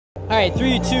All right,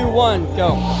 3, 2, 1,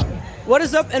 go. What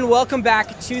is up, and welcome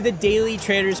back to the Daily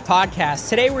Traders Podcast.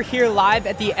 Today we're here live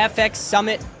at the FX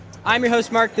Summit. I'm your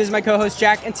host, Mark. This is my co-host,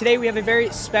 Jack, and today we have a very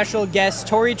special guest,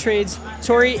 Tori Trades.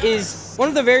 Tori is one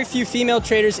of the very few female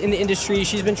traders in the industry.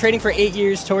 She's been trading for 8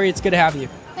 years. Tori, it's good to have you.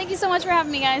 Thank you so much for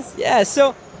having me, guys. Yeah,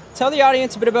 so tell the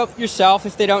audience a bit about yourself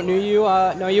if they don't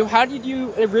know you. How did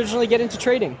you originally get into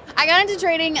trading? I got into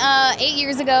trading 8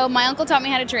 years ago. My uncle taught me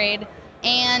how to trade.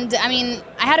 And I mean,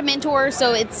 I had a mentor,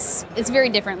 so it's very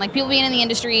different. Like people being in the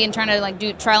industry and trying to like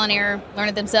do trial and error, learn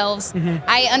it themselves. Mm-hmm.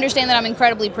 I understand that I'm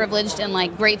incredibly privileged and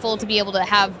like grateful to be able to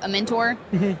have a mentor.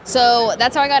 Mm-hmm. So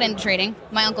that's how I got into trading.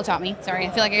 My uncle taught me. Sorry, I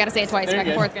feel like I got to say it twice back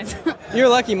and forth, guys. You're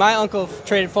lucky. My uncle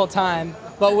traded full time,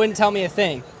 but wouldn't tell me a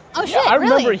thing. Oh shit! Yeah, I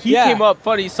remember really? he came up.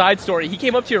 Funny side story. He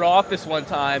came up to your office one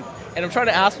time, and I'm trying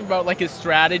to ask him about like his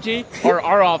strategy or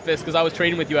our office because I was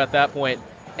trading with you at that point.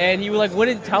 And you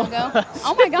wouldn't tell us.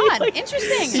 Oh my god,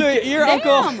 interesting. So your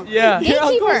uncle, your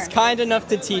uncle was kind enough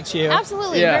to teach you.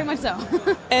 Absolutely, very much so.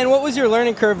 And what was your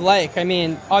learning curve like? I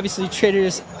mean, obviously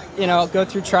traders, go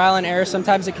through trial and error.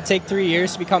 Sometimes it could take 3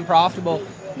 years to become profitable.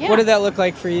 Yeah. What did that look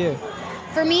like for you?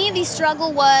 For me, the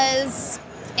struggle was,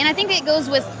 and I think it goes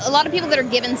with a lot of people that are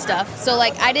given stuff. So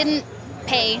like, I didn't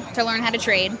pay to learn how to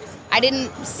trade. I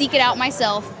didn't seek it out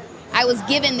myself. I was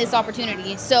given this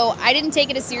opportunity, so I didn't take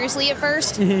it as seriously at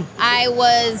first. Mm-hmm. I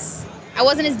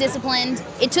wasn't as disciplined.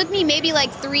 It took me maybe like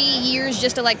 3 years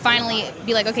just to like finally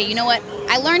be like, okay, you know what?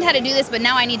 I learned how to do this, but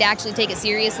now I need to actually take it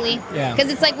seriously. Yeah. Because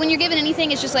it's like when you're given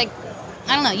anything, it's just like,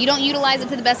 I don't know, you don't utilize it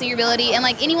to the best of your ability. And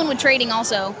like anyone with trading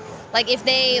also, like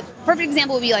perfect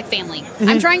example would be like family. Mm-hmm.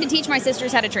 I'm trying to teach my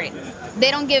sisters how to trade. They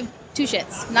don't give two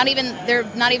shits. They're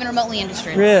not even remotely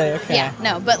interested. Really? Okay. Yeah,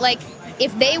 no, but like,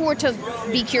 if they were to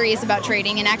be curious about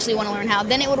trading and actually want to learn how,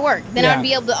 then it would work. Then I would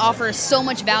be able to offer so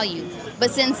much value. But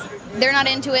since they're not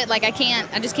into it, like I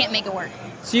just can't make it work.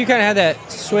 So you kind of had that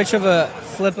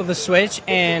flip of a switch,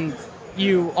 and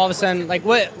you all of a sudden, like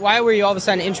why were you all of a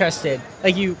sudden interested?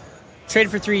 Like you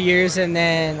traded for 3 years or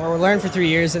learned for 3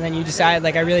 years, and then you decided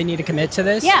like I really need to commit to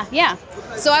this? Yeah.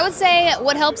 So I would say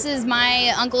what helps is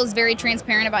my uncle is very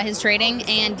transparent about his trading,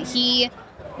 and he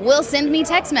will send me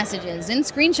text messages and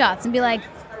screenshots and be like,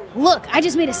 look, I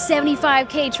just made a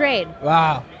 75K trade.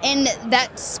 Wow. And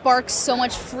that sparks so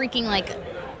much freaking like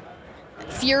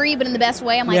fury, but in the best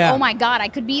way. I'm like, oh my God, I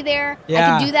could be there.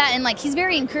 I could do that. And like, he's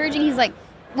very encouraging. He's like,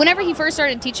 whenever he first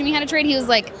started teaching me how to trade, he was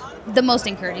like the most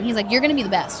encouraging. He's like, you're going to be the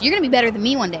best. You're going to be better than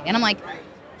me one day. And I'm like,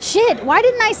 shit, why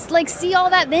didn't I like see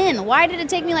all that then? Why did it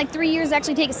take me like 3 years to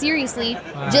actually take it seriously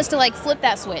just to like flip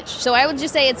that switch? So I would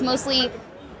just say it's mostly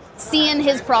seeing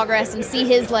his progress and see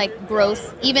his like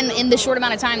growth, even in the short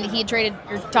amount of time that he had traded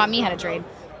or taught me how to trade.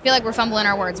 I feel like we're fumbling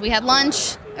our words. We had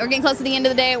lunch. We're getting close to the end of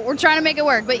the day. We're trying to make it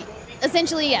work, but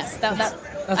essentially, yes. I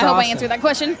hope I answered that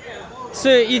question.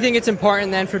 So you think it's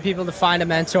important then for people to find a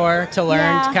mentor to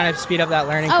learn to kind of speed up that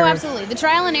learning curve? Oh, absolutely. The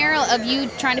trial and error of you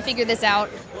trying to figure this out,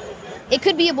 it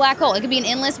could be a black hole. It could be an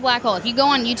endless black hole. If you go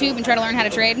on YouTube and try to learn how to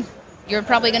trade, you're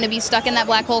probably going to be stuck in that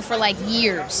black hole for like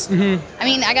years. Mm-hmm. I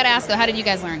mean, I got to ask though, how did you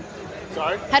guys learn?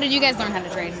 Sorry? How did you guys learn how to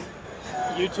trade?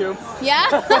 YouTube. Yeah?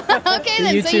 Okay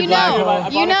then, so you know.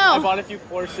 I bought a few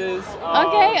courses.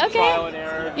 Okay. Trial and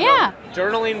error. Yeah.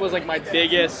 Journaling was like my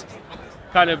biggest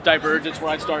kind of divergence where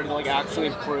I started to like actually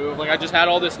improve. Like I just had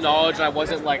all this knowledge and I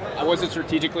wasn't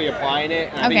strategically applying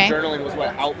it. And I think journaling was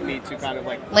what helped me to kind of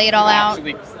like lay it all out.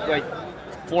 Actually like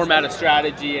format a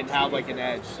strategy and have like an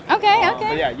edge. Okay.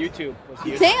 But yeah, YouTube was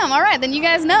huge. Damn, all right, then you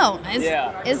guys know.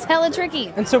 It's hella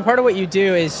tricky. And so part of what you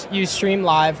do is you stream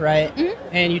live, right?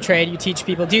 Mm-hmm. And you trade, you teach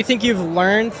people. Do you think you've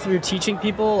learned through teaching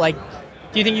people? Like,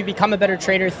 do you think you've become a better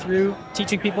trader through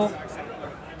teaching people?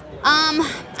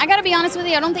 I gotta be honest with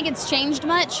you, I don't think it's changed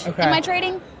much in my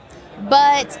trading.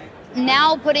 But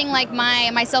now putting like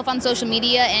myself on social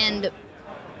media and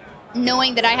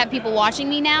knowing that I have people watching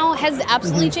me now has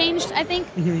absolutely changed, I think.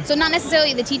 Mm-hmm. So not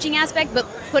necessarily the teaching aspect, but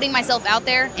putting myself out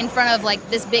there in front of like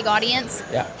this big audience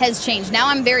has changed. Now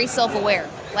I'm very self-aware,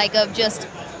 like of just,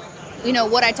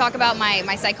 what I talk about,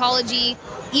 my psychology.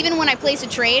 Even when I place a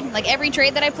trade, like every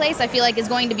trade that I place, I feel like is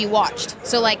going to be watched.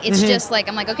 So like, it's just like,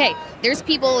 I'm like, okay, there's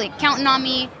people like counting on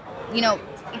me,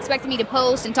 expecting me to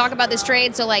post and talk about this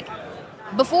trade. So like,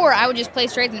 before, I would just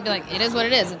place trades and be like, it is what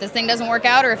it is. If this thing doesn't work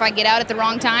out, or if I get out at the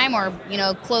wrong time, or,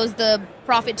 close the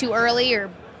profit too early, or...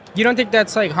 You don't think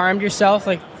that's, like, harmed yourself,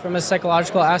 like, from a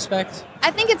psychological aspect?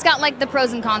 I think it's got, like, the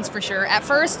pros and cons for sure. At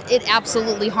first, it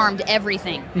absolutely harmed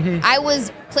everything. Mm-hmm. I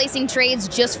was placing trades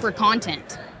just for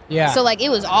content. Yeah. So, like, it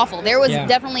was awful. There was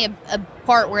definitely a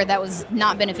part where that was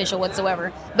not beneficial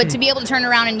whatsoever. But to be able to turn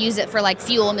around and use it for, like,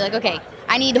 fuel and be like, okay,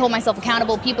 I need to hold myself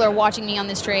accountable. People are watching me on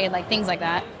this trade, like things like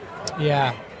that.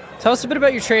 Yeah. Tell us a bit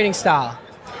about your trading style.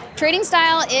 Trading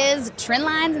style is trend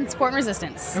lines and support and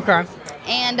resistance. Okay.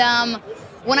 And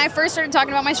when I first started talking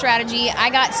about my strategy, I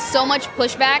got so much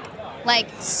pushback. Like,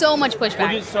 so much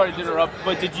pushback. Well, sorry to interrupt,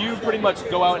 but did you pretty much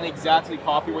go out and exactly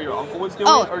copy what your uncle was doing?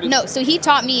 Oh, no. So he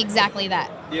taught me exactly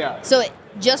that. Yeah. So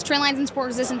just trend lines and support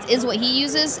resistance is what he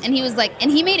uses. And he was like, and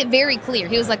he made it very clear.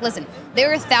 He was like, listen,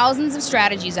 there are thousands of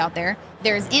strategies out there.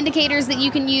 There's indicators that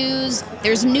you can use.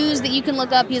 There's news that you can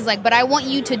look up. He's like, but I want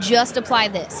you to just apply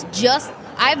this.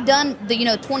 I've done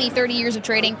the 20, 30 years of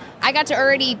trading. I got to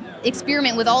already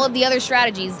experiment with all of the other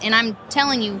strategies. And I'm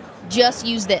telling you, just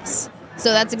use this.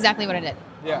 So that's exactly what I did.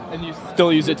 Yeah, and you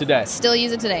still use it today? Still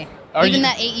use it today. Even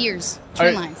that 8 years,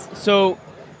 trend lines. So,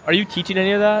 are you teaching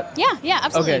any of that? Yeah,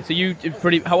 absolutely. Okay,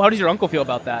 so how does your uncle feel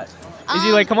about that? Is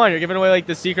he like, come on, you're giving away like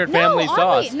the secret family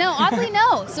sauce? No, oddly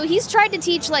no. So he's tried to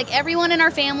teach like everyone in our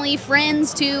family,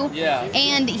 friends too. Yeah.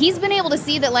 And he's been able to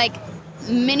see that like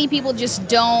many people just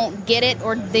don't get it,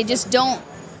 or they just don't,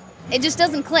 it just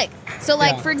doesn't click. So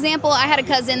like, for example, I had a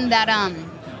cousin that,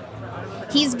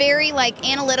 he's very like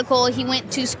analytical. He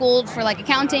went to school for like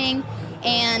accounting,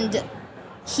 and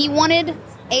he wanted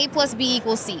A plus B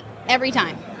equals C every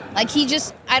time. Like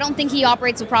I don't think he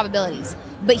operates with probabilities,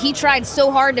 but he tried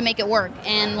so hard to make it work.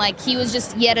 And like, he was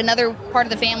just yet another part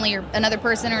of the family or another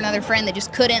person or another friend that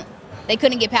just couldn't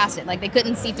get past it. Like they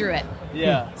couldn't see through it.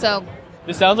 Yeah. So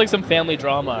this sounds like some family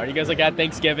drama. Are you guys like at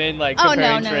Thanksgiving, like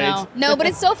comparing trades? No, but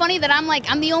it's so funny that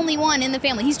I'm the only one in the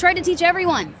family. He's tried to teach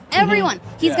everyone.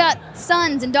 He's got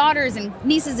sons and daughters and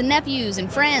nieces and nephews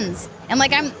and friends. And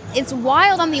like it's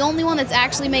wild. I'm the only one that's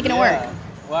actually making it work.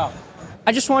 Wow.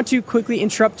 I just want to quickly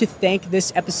interrupt to thank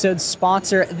this episode's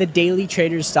sponsor,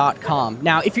 thedailytraders.com.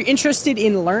 Now, if you're interested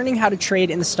in learning how to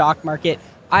trade in the stock market,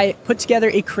 I put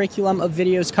together a curriculum of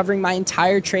videos covering my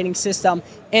entire trading system,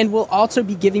 and will also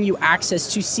be giving you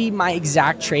access to see my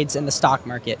exact trades in the stock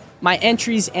market, my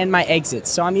entries and my exits.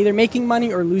 So I'm either making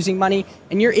money or losing money,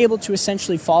 and you're able to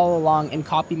essentially follow along and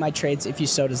copy my trades if you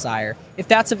so desire. If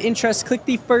that's of interest, click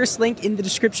the first link in the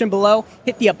description below,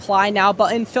 hit the apply now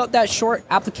button, fill out that short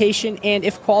application, and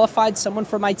if qualified, someone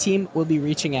from my team will be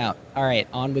reaching out. All right,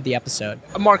 on with the episode.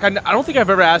 Mark, I don't think I've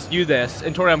ever asked you this,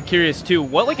 and Tori, I'm curious too.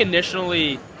 What like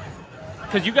initially,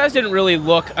 because you guys didn't really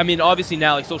look, I mean, obviously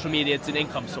now like social media, it's an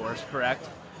income source, correct?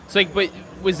 So like, but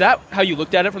was that how you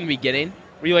looked at it from the beginning?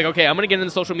 Were you like, okay, I'm going to get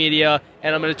into social media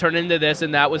and I'm going to turn into this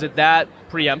and that? Was it that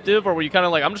preemptive, or were you kind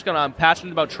of like, I'm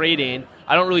passionate about trading.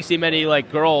 I don't really see many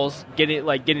like girls getting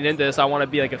into this. I want to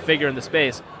be like a figure in the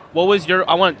space. What was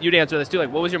I want you to answer this too.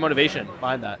 Like, what was your motivation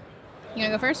behind that? You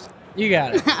want to go first? You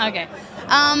got it. Okay.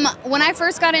 When I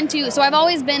first got so I've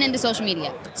always been into social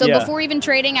media. So before even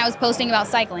trading, I was posting about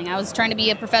cycling. I was trying to be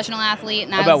a professional athlete.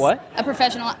 And about what? A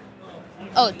professional.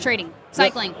 Oh, trading.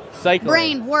 Cycling. Cycling.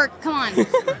 Brain, work, come on.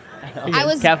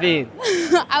 Caffeine.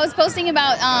 I was posting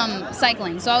about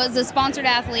cycling. So I was a sponsored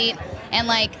athlete, and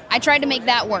like I tried to make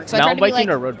that work. So I tried to be like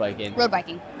or road biking? Road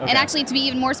biking. Okay. And actually, to be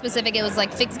even more specific, it was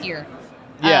like fixed gear.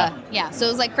 Yeah. So it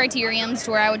was like criteriums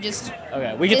to where I would just.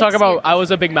 Okay, we can talk about. I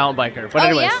was a big mountain biker, but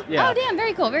anyways. Yeah? Oh, damn!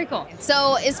 Very cool. Very cool.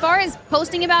 So as far as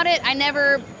posting about it, I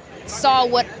never saw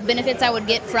what benefits I would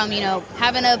get from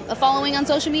having a following on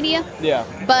social media. Yeah.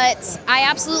 But I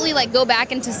absolutely like go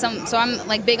back into some. So I'm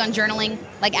like big on journaling,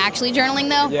 like actually journaling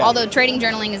though. Yeah. Although trading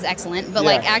journaling is excellent, but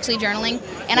like actually journaling,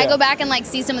 and I go back and like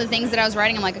see some of the things that I was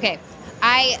writing. I'm like, okay,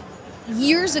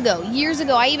 years ago,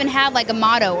 I even had like a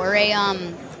motto or a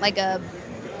like a.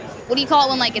 What do you call it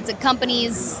when like it's a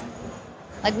company's,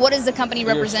 like what does the company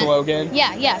represent? Your slogan?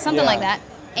 Yeah, something like that.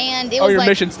 And it was your like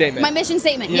mission statement. My mission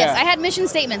statement. Yeah. Yes, I had mission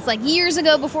statements like years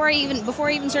ago before I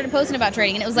even started posting about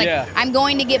trading, and it was like I'm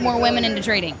going to get more women into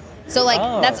trading. So like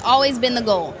that's always been the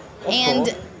goal. That's and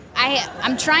cool.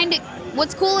 I'm trying to.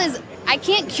 What's cool is I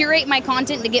can't curate my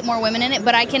content to get more women in it,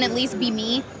 but I can at least be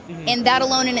me, and that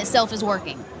alone in itself is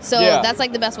working. So that's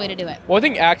like the best way to do it. Well, I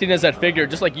think acting as that figure,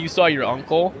 just like you saw your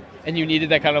uncle, and you needed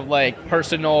that kind of like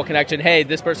personal connection. Hey,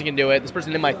 this person can do it. This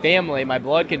person in my family, my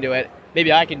blood can do it.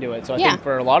 Maybe I can do it. So I think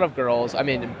for a lot of girls, I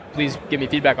mean, please give me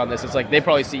feedback on this. It's like they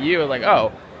probably see you like,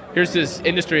 oh, here's this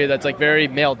industry that's like very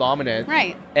male dominant.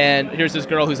 Right. And here's this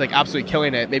girl who's like absolutely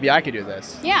killing it. Maybe I could do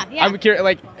this. Yeah. I'm curious,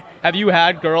 like, have you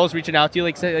had girls reaching out to you,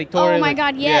 like, say, like Tori? Oh my like,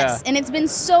 God, yes. And it's been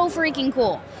so freaking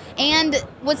cool. And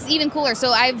what's even cooler,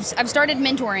 so I've started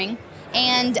mentoring,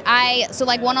 and so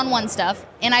like one-on-one stuff,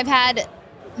 and I've had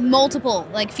multiple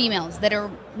like females that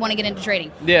want to get into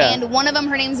trading. Yeah. And one of them,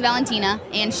 her name's Valentina,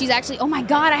 and she's actually, oh my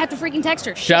God, I have to freaking text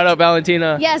her. Shout out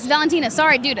Valentina. Yes, Valentina.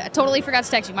 Sorry, dude, I totally forgot to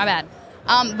text you. My bad.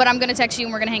 But I'm gonna text you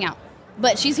and we're gonna hang out.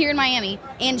 but she's here in Miami,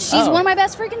 and she's one of my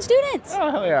best freaking students.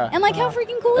 Oh, hell yeah. And like, how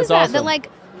freaking cool is That's that? awesome. That like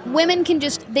women can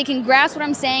they can grasp what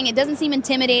I'm saying. It doesn't seem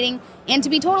intimidating. And to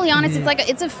be totally honest,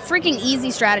 it's a freaking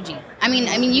easy strategy. I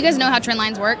mean, you guys know how trend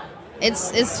lines work.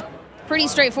 It's pretty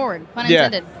straightforward, pun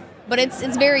intended. But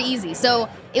it's very easy. So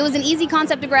it was an easy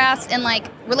concept to grasp, and like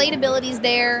relatability's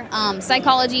there,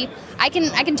 psychology. I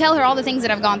can tell her all the things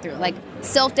that I've gone through, like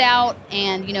self-doubt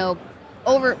and, you know,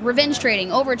 revenge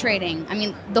trading, over trading. I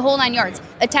mean, the whole 9 yards.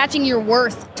 Attaching your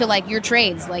worth to like your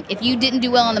trades. Like if you didn't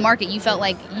do well in the market, you felt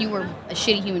like you were a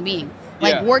shitty human being.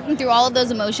 Like working through all of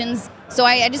those emotions. So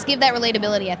I just give that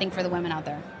relatability, I think, for the women out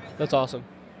there. That's awesome.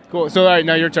 Cool. So all right,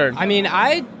 now your turn. I mean,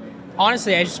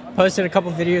 honestly, I just posted a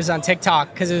couple videos on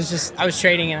TikTok because I was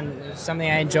trading and it was something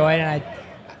I enjoyed, and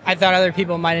I thought other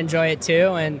people might enjoy it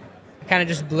too, and it kind of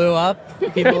just blew up.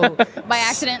 People by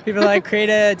accident. People like create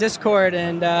a Discord,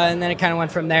 and then it kind of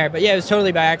went from there. But yeah, it was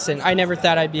totally by accident. I never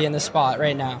thought I'd be in this spot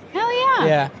right now. Hell yeah.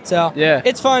 Yeah. So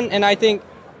it's fun, and I think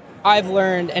I've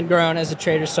learned and grown as a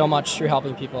trader so much through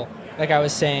helping people. Like I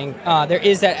was saying, there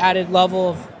is that added level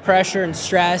of pressure and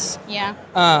stress.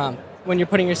 Yeah. When you're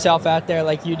putting yourself out there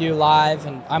like you do live,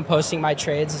 and I'm posting my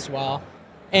trades as well.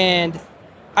 And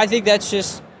I think that's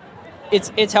just,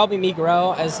 it's helping me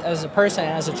grow as a person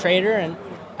and as a trader. And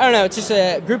I don't know, it's just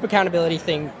a group accountability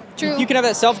thing. True. You can have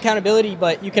that self-accountability,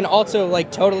 but you can also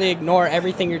like totally ignore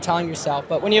everything you're telling yourself.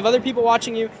 But when you have other people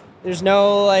watching you, there's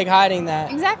no like hiding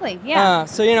that. Exactly, yeah.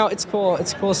 So, you know, it's cool.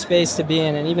 It's a cool space to be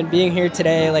in. And even being here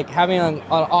today, like having an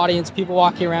audience, people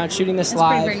walking around, shooting this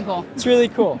live. Pretty cool. It's really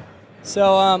cool.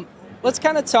 So, let's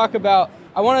kind of talk about,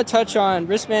 I want to touch on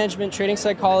risk management, trading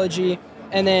psychology,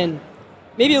 and then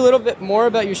maybe a little bit more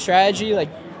about your strategy. Like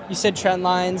you said, trend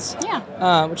lines,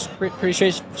 which is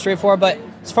pretty straightforward. But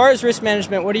as far as risk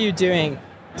management, what are you doing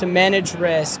to manage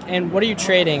risk, and what are you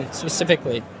trading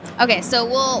specifically? Okay, so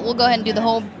we'll go ahead and do the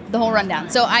whole rundown.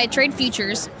 So I trade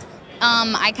futures.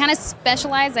 I kind of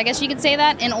specialize, I guess you could say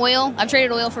that, in oil. I've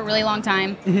traded oil for a really long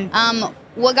time.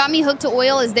 What got me hooked to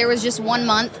oil is there was just 1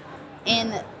 month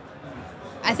in,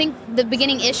 I think, the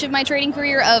beginning-ish of my trading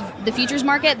career of the futures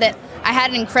market that I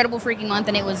had an incredible freaking month,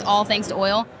 and it was all thanks to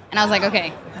oil. And I was like,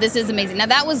 okay, this is amazing. Now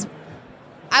that was,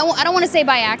 I don't want to say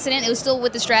by accident. It was still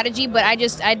with the strategy, but I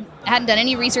hadn't done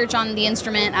any research on the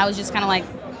instrument. I was just kind of like,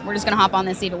 we're just going to hop on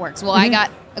this, see if it works. Well, I got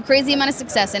a crazy amount of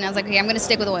success, and I was like, okay, I'm going to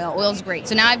stick with oil. Oil's great.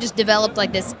 So now I've just developed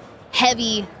like this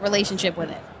heavy relationship with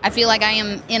it. I feel like I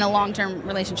am in a long-term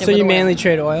relationship with oil. So you mainly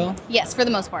trade oil? Yes, for the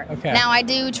most part. Okay. Now I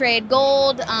do trade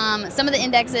gold, some of the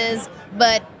indexes,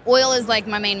 but oil is like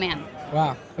my main man.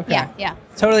 Wow. Okay. Yeah.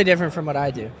 Totally different from what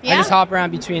I do. Yeah? I just hop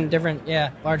around between different,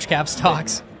 large cap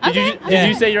stocks. Did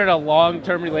you say you're in a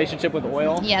long-term relationship with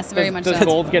oil? Yes, very much so. Does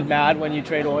gold get mad when you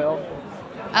trade oil?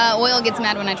 Oil gets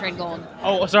mad when I trade gold.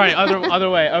 Oh, sorry, other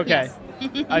way. Okay.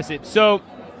 Yes. I see. So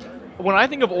when I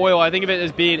think of oil, I think of it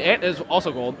as being, and as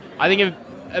also gold, I think of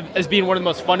it as being one of the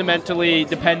most fundamentally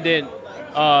dependent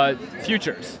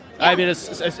futures. Yeah. I mean,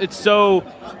 it's so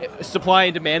supply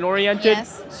and demand oriented.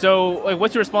 Yes. So, like,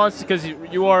 what's your response? Because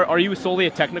are you solely a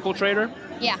technical trader?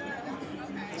 Yeah.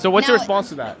 So what's your response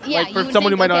to that? Yeah, like for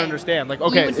someone who might not understand. Like,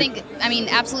 okay. You would think, I mean,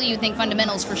 absolutely you would think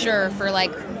fundamentals for sure for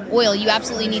like oil, you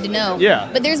absolutely need to know. Yeah.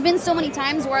 But there's been so many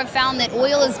times where I've found that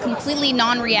oil is completely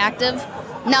non-reactive.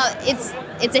 Now, it's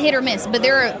a hit or miss, but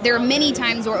there are many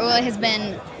times where oil has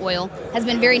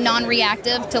been very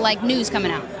non-reactive to like news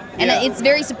coming out. And it's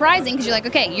very surprising because you're like,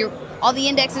 okay, all the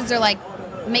indexes are like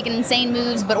making insane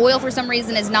moves, but oil for some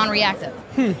reason is non-reactive.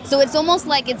 So it's almost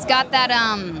like it's got that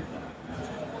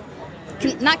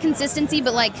not consistency,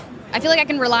 but like I feel like I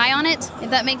can rely on it.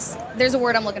 If that makes, there's a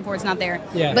word I'm looking for. It's not there.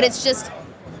 Yeah. But it's just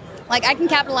like I can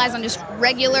capitalize on just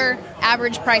regular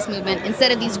average price movement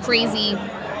instead of these crazy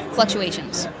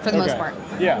fluctuations for the most part.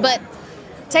 Yeah. But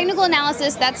technical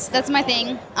analysis, that's my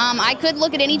thing. I could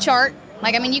look at any chart.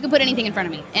 Like, I mean, you could put anything in front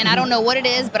of me, and I don't know what it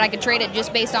is, but I could trade it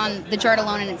just based on the chart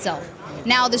alone in itself.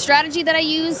 Now, the strategy that I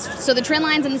use, so the trend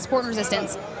lines and the support and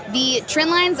resistance. The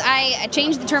trend lines, I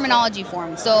changed the terminology for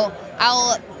them. So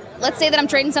let's say that I'm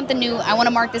trading something new. I want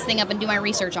to mark this thing up and do my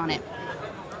research on it.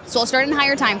 So I'll start in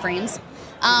higher time frames.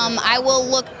 I will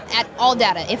look at all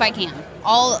data if I can.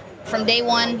 All from day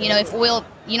one, if oil,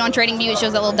 on TradingView, it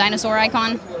shows that little dinosaur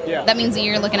icon. Yeah. That means that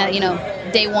you're looking at,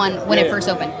 day one when it first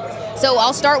opened. So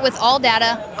I'll start with all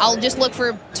data. I'll just look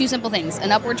for two simple things,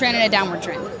 an upward trend and a downward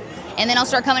trend. And then I'll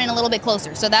start coming in a little bit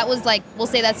closer. So that was like, we'll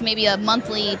say that's maybe a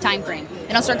monthly time frame.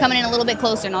 Then I'll start coming in a little bit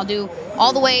closer, and I'll do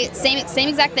all the way, same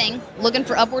exact thing, looking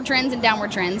for upward trends and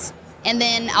downward trends. And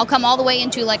then I'll come all the way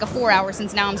into like a 4 hour,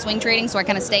 since now I'm swing trading, so I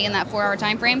kind of stay in that 4 hour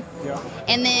time frame. Yeah.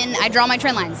 And then I draw my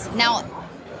trend lines. Now,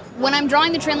 when I'm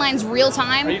drawing the trend lines real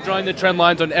time. Are you drawing the trend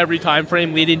lines on every time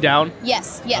frame leading down?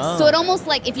 Yes. So it almost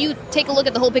like, if you take a look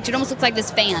at the whole picture, it almost looks like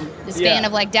this fan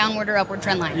of like downward or upward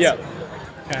trend lines. Yeah.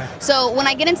 Okay. So when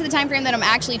I get into the time frame that I'm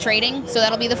actually trading, so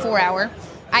that'll be the 4 hour,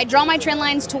 I draw my trend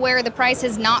lines to where the price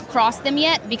has not crossed them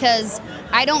yet, because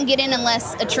I don't get in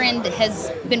unless a trend has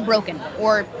been broken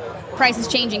or price is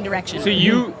changing direction. So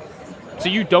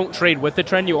you don't trade with the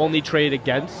trend, you only trade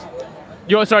against?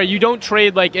 You don't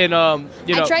trade like in I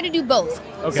try to do both.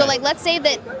 Okay. So like, let's say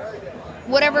that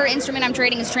whatever instrument I'm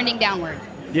trading is trending downward.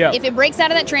 Yeah. If it breaks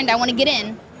out of that trend, I want to get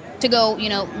in to go,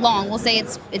 long. We'll say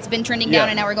it's been trending down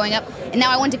and now we're going up, and now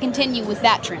I want to continue with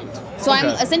that trend. So I'm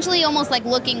essentially almost like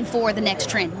looking for the next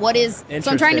trend.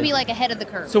 So I'm trying to be like ahead of the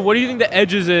curve. So what do you think the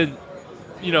edge is in,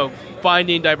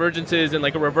 finding divergences and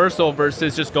like a reversal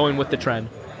versus just going with the trend?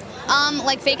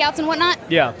 Like fake outs and whatnot?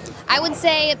 Yeah. I would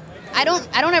say I don't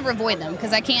ever avoid them,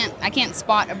 because I can't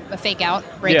spot a fake out,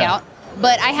 breakout.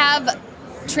 But I have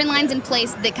trend lines in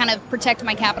place that kind of protect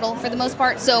my capital for the most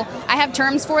part. So I have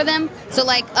terms for them. So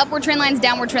like upward trend lines,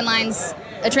 downward trend lines,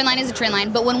 a trend line is a trend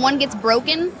line. But when one gets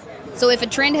broken, so if a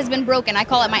trend has been broken, I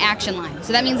call it my action line.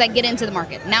 So that means I get into the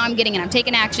market. Now I'm getting in, I'm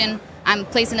taking action, I'm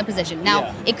placing a position.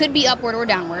 Now it could be upward or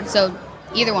downward, so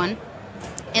either one.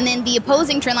 And then the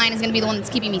opposing trend line is going to be the one that's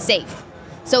keeping me safe.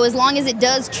 So as long as it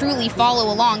does truly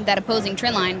follow along that opposing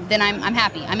trend line, then I'm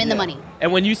happy. I'm in the money.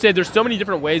 And when you say there's so many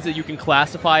different ways that you can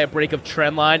classify a break of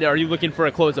trend line, are you looking for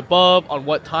a close above? On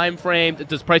what time frame?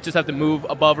 Does price just have to move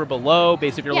above or below?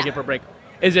 Basically, if you're looking for a break.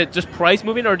 Is it just price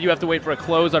moving, or do you have to wait for a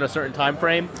close on a certain time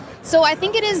frame? So I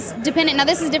think it is dependent. Now,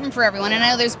 this is different for everyone. And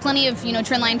I know there's plenty of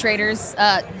trend line traders,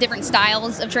 different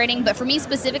styles of trading. But for me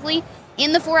specifically,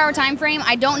 in the 4 hour time frame,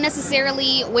 I don't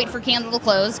necessarily wait for candle to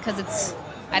close, because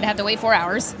I'd have to wait 4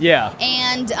 hours. Yeah.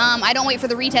 And I don't wait for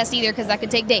the retest either, because that could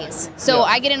take days. So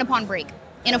I get in upon break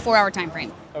in a 4 hour time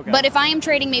frame. Okay. But if I am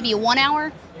trading maybe a 1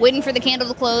 hour, waiting for the candle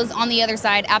to close on the other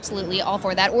side, absolutely all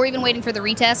for that. Or even waiting for the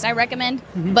retest, I recommend.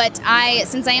 But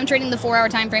since I am trading the 4 hour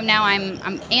time frame now, and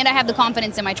I have the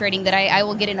confidence in my trading that I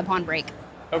will get in upon break.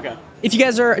 Okay. If you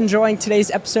guys are enjoying today's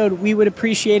episode, we would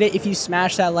appreciate it if you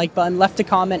smash that like button, left a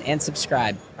comment, and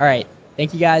subscribe. All right.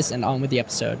 Thank you guys, and on with the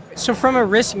episode. So from a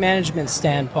risk management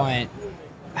standpoint,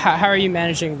 how are you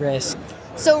managing risk?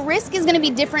 So risk is going to be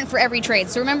different for every trade.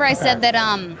 So remember I said that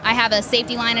I have a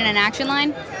safety line and an action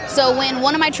line. So when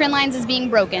one of my trend lines is being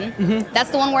broken,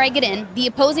 that's the one where I get in. The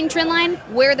opposing trend line,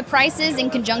 where the price is in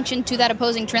conjunction to that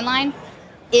opposing trend line,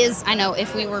 is, I know,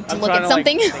 if we were to look at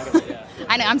something,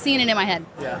 I know, I'm seeing it in my head.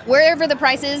 Yeah. Wherever the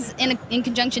price is in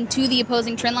conjunction to the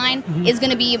opposing trend line is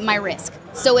going to be my risk.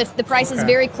 So if the price is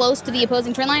very close to the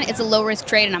opposing trend line, it's a low risk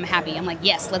trade, and I'm happy. I'm like,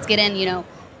 yes, let's get in,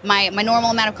 my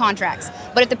normal amount of contracts.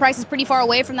 But if the price is pretty far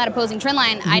away from that opposing trend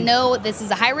line, I know this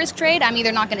is a high risk trade. I'm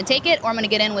either not going to take it, or I'm going to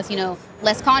get in with,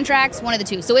 less contracts, one of the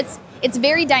two. So it's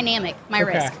very dynamic, my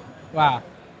risk. Wow.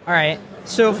 All right.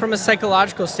 So from a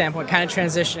psychological standpoint, kind of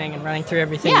transitioning and running through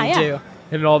everything you do.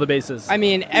 Hitting all the bases. I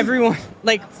mean, everyone,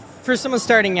 like, for someone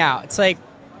starting out, it's like,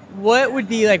 what would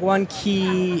be like one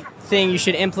key thing you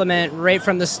should implement right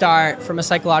from the start from a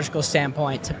psychological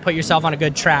standpoint to put yourself on a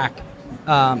good track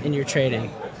in your trading?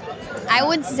 I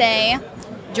would say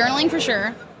journaling for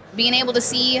sure. Being able to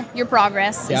see your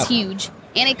progress is huge.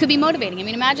 And it could be motivating. I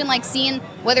mean, imagine like seeing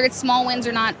whether it's small wins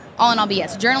or not, all in all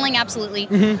BS. Journaling, absolutely.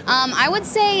 I would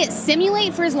say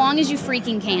simulate for as long as you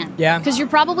freaking can. Yeah. Because you're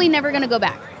probably never going to go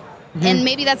back. And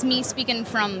maybe that's me speaking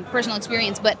from personal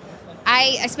experience, but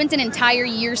I spent an entire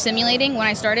year simulating when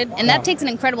I started, and that takes an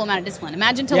incredible amount of discipline.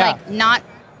 Imagine to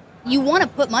you want to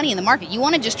put money in the market. You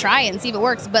want to just try it and see if it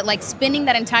works, but like spending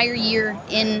that entire year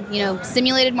in,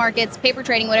 simulated markets, paper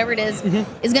trading, whatever it is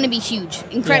going to be huge,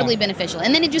 incredibly beneficial.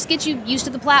 And then it just gets you used to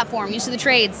the platform, used to the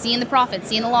trades, seeing the profits,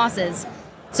 seeing the losses.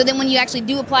 So then when you actually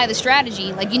do apply the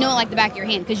strategy, like it like the back of your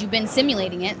hand because you've been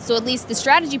simulating it. So at least the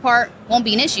strategy part won't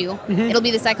be an issue. It'll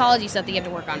be the psychology stuff that you have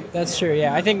to work on. That's true,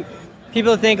 yeah. I think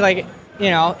people think like,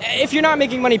 if you're not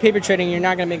making money paper trading, you're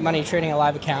not going to make money trading a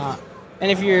live account.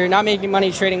 And if you're not making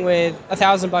money trading with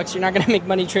 $1,000, you're not going to make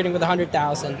money trading with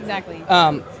 100,000. Exactly.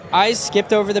 I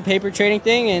skipped over the paper trading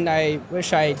thing, and I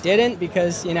wish I didn't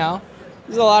because, there's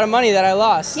a lot of money that I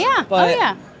lost. Yeah.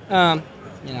 But,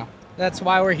 that's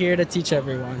why we're here to teach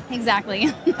everyone. Exactly.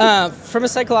 From a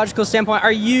psychological standpoint,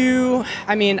 I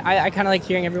kind of like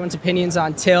hearing everyone's opinions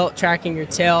on tilt, tracking your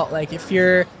tilt. Like if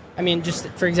you're, just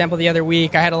for example, the other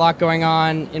week, I had a lot going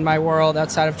on in my world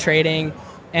outside of trading.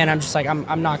 And I'm just like,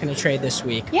 I'm not going to trade this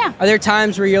week. Yeah. Are there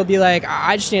times where you'll be like,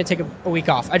 I just need to take a week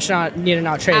off. I just need to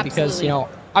not trade Absolutely. because,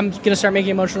 I'm going to start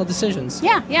making emotional decisions.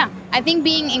 Yeah. I think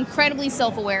being incredibly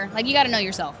self-aware, like you got to know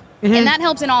yourself. And that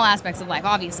helps in all aspects of life,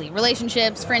 obviously.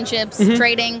 Relationships, friendships,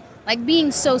 trading, like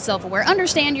being so self-aware.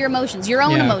 Understand your emotions, your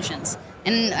own emotions.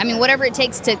 And I mean, whatever it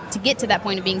takes to get to that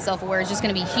point of being self-aware is just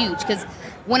going to be huge. Because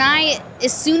when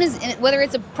as soon as, whether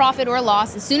it's a profit or a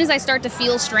loss, as soon as I start to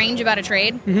feel strange about a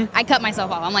trade, I cut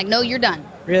myself off. I'm like, no, you're done.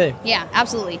 Really? Yeah,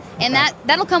 absolutely. And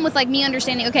that'll come with like me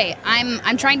understanding, okay,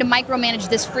 I'm trying to micromanage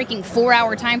this freaking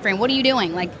 4-hour time frame. What are you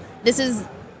doing? Like, this is,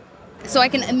 so I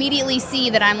can immediately see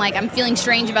that I'm feeling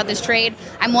strange about this trade.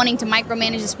 I'm wanting to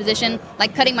micromanage this position,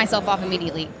 like cutting myself off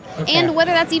immediately. Okay. And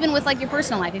whether that's even with like your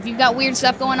personal life, if you've got weird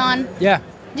stuff going on,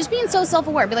 just being so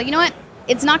self-aware. Be like, you know what?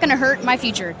 It's not going to hurt my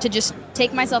future to just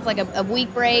take myself like a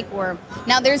week break. Or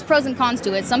now there's pros and cons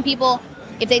to it. Some people,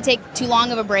 if they take too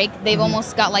long of a break, they've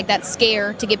almost got like that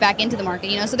scare to get back into the market.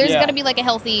 You know, so there's got to be like a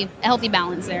healthy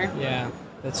balance there. Yeah,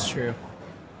 that's true.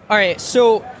 All right,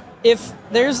 so if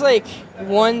there's like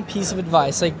one piece of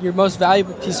advice, like your most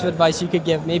valuable piece of advice you could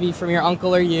give, maybe from your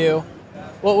uncle or you,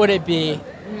 what would it be?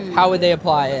 How would they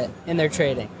apply it in their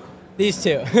trading? These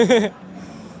two.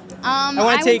 I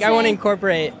want to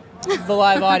incorporate the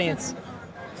live audience.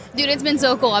 Dude, it's been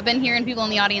so cool. I've been hearing people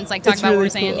in the audience like talk about really what we're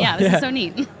saying. Cool. Yeah, this is so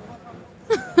neat.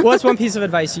 What's one piece of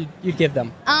advice you'd give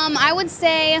them? I would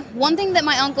say one thing that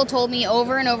my uncle told me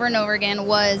over and over and over again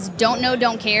was don't know,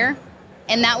 don't care.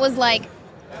 And that was like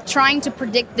trying to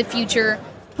predict the future,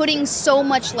 putting so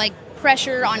much like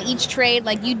pressure on each trade.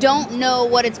 Like you don't know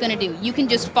what it's going to do. You can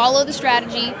just follow the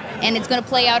strategy and it's going to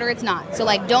play out or it's not. So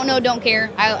like don't know, don't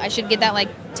care. I should get that like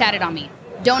tatted on me.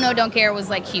 Don't know, don't care was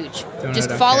like huge.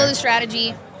 Just follow the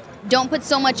strategy. Don't put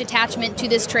so much attachment to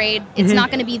this trade. It's not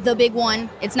going to be the big one.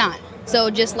 It's not.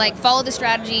 So just like follow the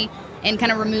strategy and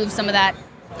kind of remove some of that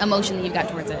emotion that you've got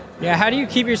towards it. Yeah, how do you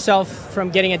keep yourself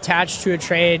from getting attached to a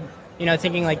trade, you know,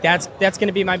 thinking like that's going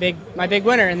to be my big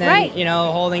winner, and then you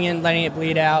know, holding and letting it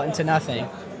bleed out into nothing?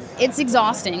 It's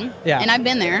exhausting. Yeah. And I've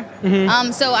been there.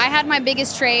 So I had my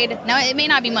biggest trade. Now it may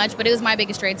not be much, but it was my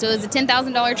biggest trade. So it was a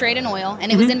 $10,000 trade in oil,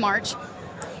 and it was in March.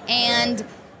 And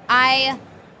I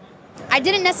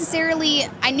didn't necessarily,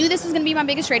 I knew this was going to be my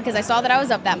biggest trade because I saw that I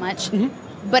was up that much.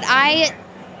 But I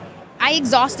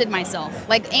exhausted myself,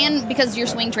 like, and because you're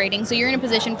swing trading, so you're in a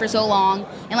position for so long,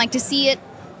 and like to see it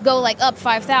go like up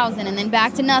 5,000 and then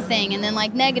back to nothing and then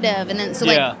like negative, and then so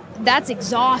like that's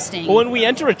exhausting. Well, when we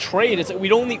enter a trade,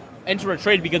 we'd only enter a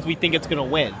trade because we think it's going to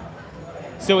win.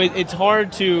 So it's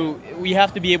hard to, we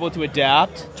have to be able to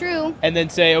adapt. True. And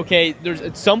then say, okay,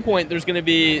 at some point there's going to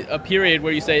be a period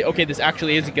where you say, okay, this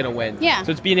actually isn't going to win. Yeah. So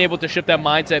it's being able to shift that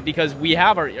mindset because we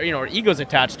have our egos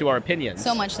attached to our opinions.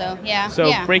 So much so, yeah.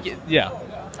 So break it,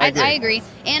 I agree.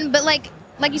 But like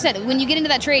you said, when you get into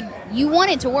that trade, you want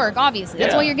it to work, obviously.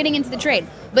 That's why you're getting into the trade.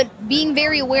 But being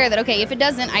very aware that, okay, if it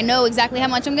doesn't, I know exactly how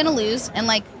much I'm going to lose. And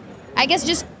like, I guess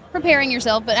just preparing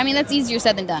yourself, but I mean that's easier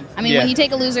said than done. I mean when you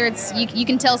take a loser, it's you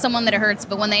can tell someone that it hurts,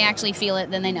 but when they actually feel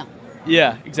it, then they know.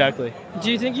 Yeah, exactly.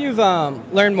 Do you think you've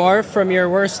learned more from your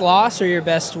worst loss or your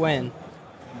best win?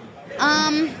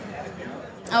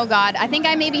 Oh God, I think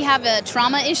I maybe have a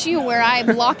trauma issue where I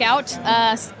block out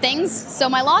things, so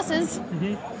my losses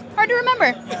hard to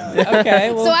remember.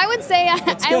 Okay, well, so I would say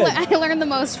I learned the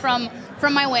most from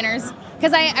my winners,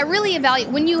 because I really evaluate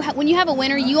when you have a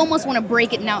winner, you almost want to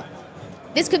break it now.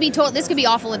 This could be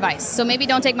awful advice, so maybe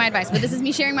don't take my advice. But this is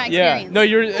me sharing my experience. Yeah, no,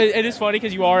 it is funny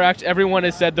because you are actually, everyone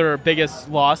has said their biggest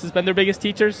loss has been their biggest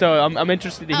teacher. So I'm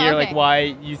interested to hear like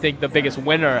why you think the biggest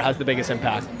winner has the biggest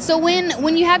impact. So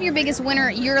when you have your biggest winner,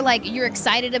 you're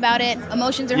excited about it.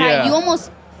 Emotions are high. You almost,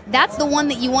 that's the one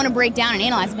that you want to break down and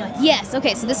analyze and be like, yes,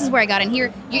 okay, so this is where I got in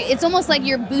here. It's almost like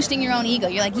you're boosting your own ego.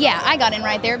 You're like, yeah, I got in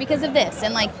right there because of this.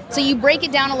 And like, so you break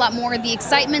it down a lot more. The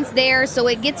excitement's there, so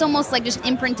it gets almost like just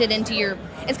imprinted into your,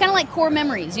 it's kind of like core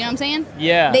memories, you know what I'm saying?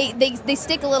 Yeah. They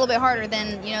stick a little bit harder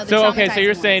than, the So, okay, so you're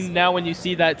ones. saying now when you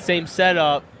see that same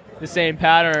setup, the same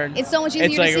pattern, it's so much easier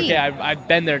to see. It's like, okay, I've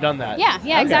been there, done that. Yeah,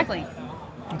 okay. Exactly.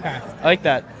 Okay. I like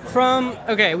that.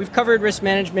 We've covered risk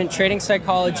management, trading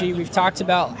psychology. We've talked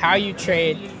about how you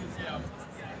trade.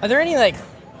 Are there any like,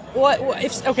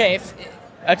 if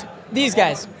these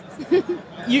guys,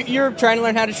 you're trying to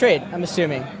learn how to trade, I'm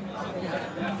assuming.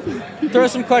 Throw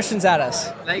some questions at us.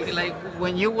 Like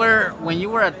when you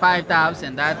were at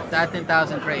 5,000, that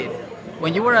 10,000 trade.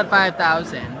 When you were at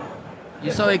 5,000,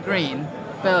 you saw it green,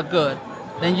 felt good.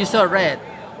 Then you saw red.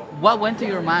 What went to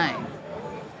your mind?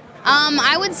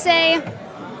 I would say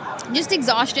just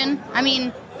exhaustion. I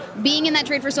mean, being in that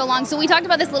trade for so long. So we talked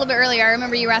about this a little bit earlier. I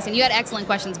remember you were asking. You had excellent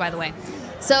questions, by the way.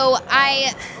 So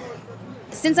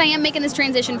since I am making this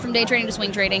transition from day trading to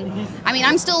swing trading, I mean,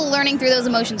 I'm still learning through those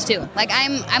emotions too. Like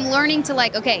I'm learning to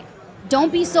like, okay,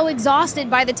 don't be so exhausted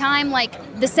by the time like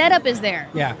the setup is there.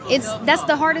 Yeah. That's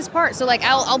the hardest part. So like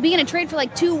I'll be in a trade for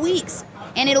like 2 weeks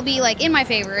and it'll be like in my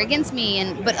favor, against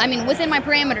me, but I mean within my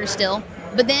parameters still.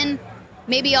 But then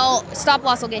maybe stop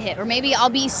loss will get hit, or maybe I'll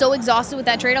be so exhausted with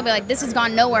that trade I'll be like, this has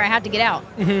gone nowhere, I have to get out.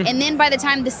 And then by the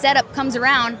time the setup comes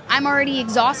around, I'm already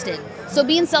exhausted. So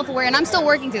being self-aware, and I'm still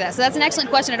working through that. So that's an excellent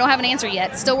question. I don't have an answer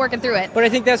yet. Still working through it. But I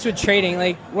think that's with trading.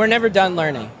 Like, we're never done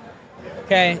learning.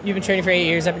 Okay, you've been trading for 8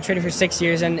 years. I've been trading for 6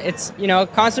 years, and it's a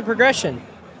constant progression.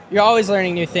 You're always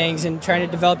learning new things and trying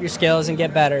to develop your skills and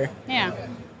get better. Yeah.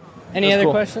 Any other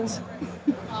questions?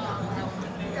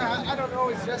 I don't know.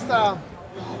 It's just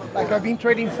like I've been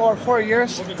trading for 4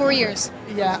 years. 4 years.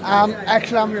 Yeah.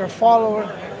 Actually, I'm your follower.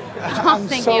 I'm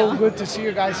thank so you. good to see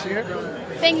you guys here.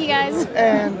 Thank you, guys.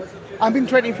 And I've been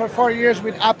trading for 4 years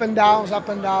with up and downs.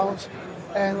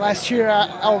 And last year,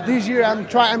 this year,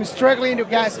 I'm struggling to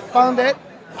get funded.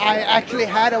 I actually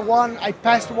had I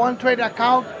passed one trade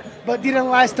account, but didn't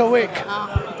last a week.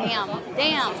 Oh,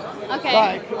 damn. Okay.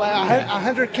 Like a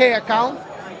 100K account.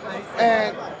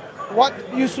 And what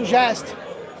you suggest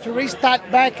to restart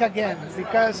back again?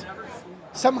 Because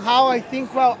somehow I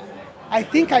think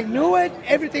I knew it,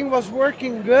 everything was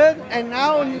working good, and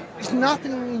now it's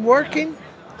nothing working.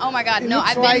 Oh my God, It no, looks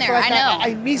I've been there, I know.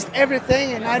 I missed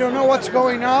everything, and I don't know what's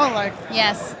going on. Like,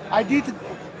 Yes. I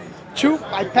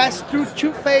passed through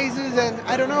 2 phases, and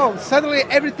I don't know, suddenly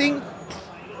everything.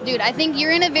 Dude, I think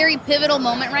you're in a very pivotal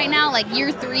moment right now. Like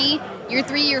year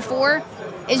 4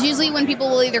 is usually when people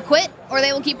will either quit or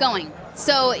they will keep going.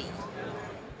 So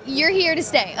you're here to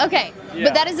stay. Okay. Yeah.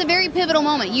 But that is a very pivotal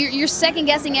moment. You're second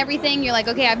guessing everything. You're like,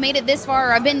 okay, I've made it this far,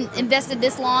 or I've been invested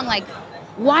this long. Like,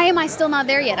 why am I still not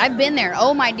there yet? I've been there.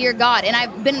 Oh my dear God. And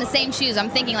I've been in the same shoes.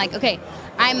 I'm thinking like, okay,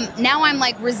 I'm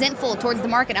like resentful towards the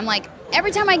market. I'm like,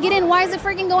 every time I get in, why is it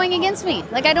freaking going against me?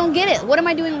 Like, I don't get it. What am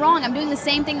I doing wrong? I'm doing the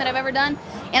same thing that I've ever done.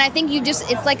 And I think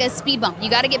it's like a speed bump. You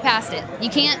got to get past it. You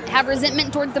can't have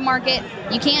resentment towards the market.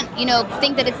 You can't,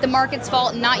 think that it's the market's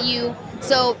fault and not you.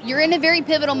 So you're in a very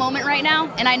pivotal moment right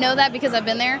now. And I know that because I've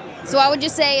been there. So I would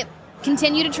just say,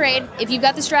 continue to trade. If you've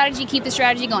got the strategy, keep the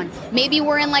strategy going. Maybe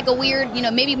we're in like a weird,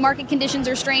 maybe market conditions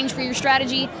are strange for your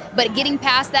strategy, but getting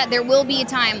past that, there will be a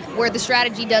time where the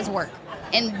strategy does work.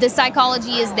 And the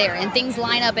psychology is there, and things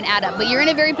line up and add up. But you're in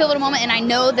a very pivotal moment, and I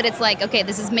know that it's like, okay,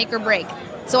 this is make or break.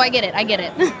 So I get it.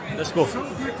 That's cool. So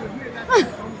good to hear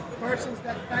that from persons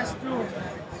that pass through.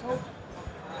 So,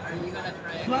 Are you gonna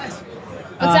try again? bless.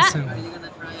 What's Awesome. that? Are you gonna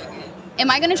try again?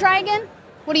 Am I going to try again?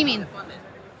 What do you mean?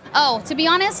 Oh, to be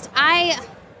honest, I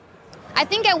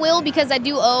think I will, because I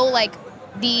do owe like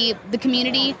the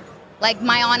community like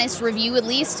my honest review at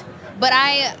least. But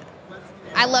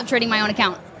I love trading my own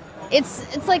account.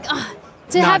 It's like to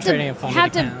Not have trading a to funded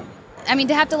have account.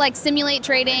 to have to like simulate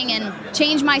trading and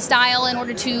change my style in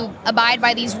order to abide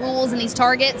by these rules and these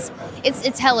targets.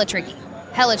 It's hella tricky.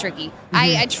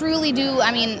 I truly do.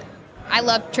 I mean, I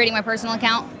love trading my personal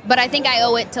account, but I think I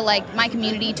owe it to like my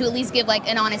community to at least give like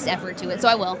an honest effort to it. So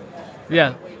I will.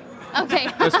 Yeah. Okay.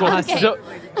 That's cool. Okay. So,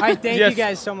 All right, thank Yes. you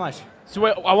guys so much. So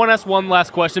I want to ask one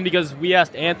last question, because we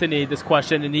asked Anthony this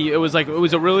question, and it was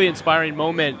a really inspiring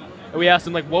moment. And we asked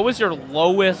him, like, what was your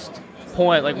lowest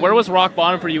point? Like, where was rock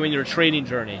bottom for you in your trading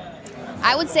journey?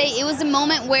 I would say it was a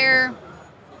moment where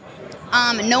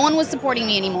no one was supporting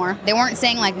me anymore. They weren't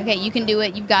saying like, okay, you can do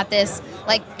it, you've got this.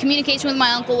 Like, communication with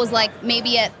my uncle was like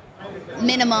maybe at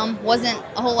minimum, wasn't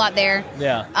a whole lot there.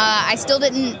 Yeah. I still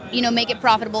didn't, make it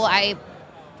profitable. I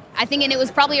think, and it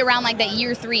was probably around like that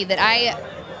year 3 that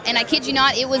I kid you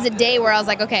not, it was a day where I was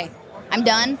like, okay, I'm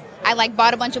done. I like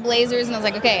bought a bunch of blazers, and I was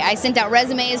like, okay, I sent out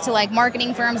resumes to like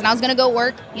marketing firms, and I was gonna go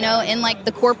work, in like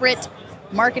the corporate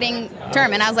marketing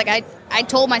term. And I was like, I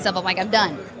told myself, I'm like, I'm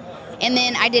done. And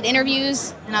then I did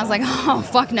interviews, and I was like, oh,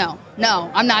 fuck no,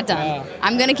 I'm not done. Yeah.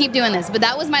 I'm gonna keep doing this. But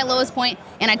that was my lowest point,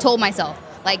 and I told myself,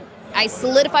 like, I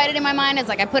solidified it in my mind. It's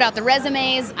like I put out the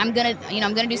resumes. I'm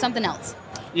gonna do something else.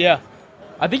 Yeah.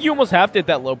 I think you almost have to hit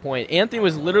that low point. Anthony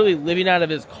was literally living out of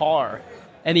his car,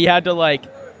 and he had to like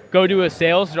go do a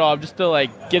sales job just to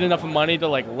like get enough money to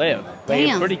like live. Like, it's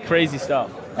Damn. pretty crazy stuff.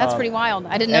 That's pretty wild.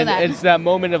 I didn't know and that. it's that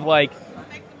moment of like,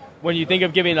 when you think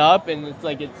of giving up, and it's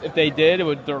like, if they did,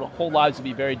 their whole lives would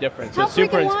be very different. So How it's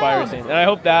super freaking inspiring. wild. And I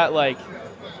hope that I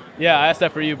asked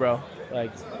that for you, bro.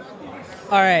 Like,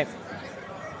 All right.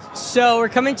 So we're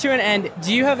coming to an end.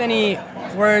 Do you have any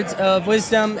words of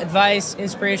wisdom, advice,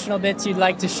 inspirational bits you'd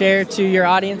like to share to your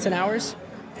audience and ours?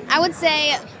 I would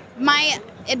say my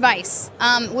advice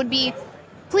would be,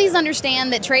 please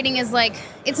understand that trading is like,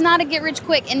 it's not a get rich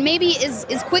quick. And maybe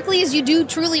as quickly as you do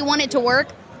truly want it to work,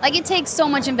 Like, it takes so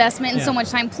much investment and so much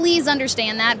time. Please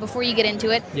understand that before you get into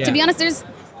it. Yeah. To be honest,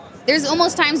 there's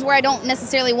almost times where I don't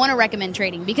necessarily want to recommend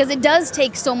trading because it does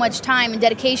take so much time and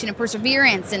dedication and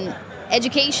perseverance and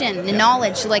education and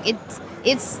knowledge. Like,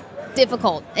 it's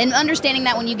difficult. And understanding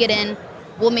that when you get in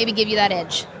will maybe give you that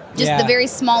edge. Just the very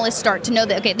smallest start to know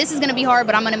that, okay, this is going to be hard,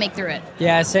 but I'm going to make through it.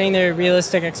 Yeah, setting their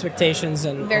realistic expectations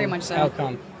and very much so.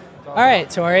 Outcome. All right,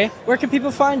 Tori, where can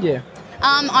people find you?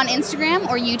 On Instagram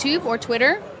or YouTube or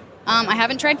Twitter. I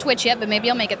haven't tried Twitch yet, but maybe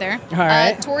I'll make it there. All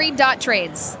right.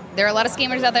 Tori.trades. There are a lot of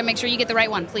scammers out there. Make sure you get the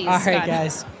right one, please. All right,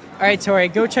 guys. All right, Tori,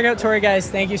 go check out Tori, guys.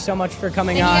 Thank you so much for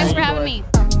coming on. Thank you guys for having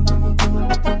me.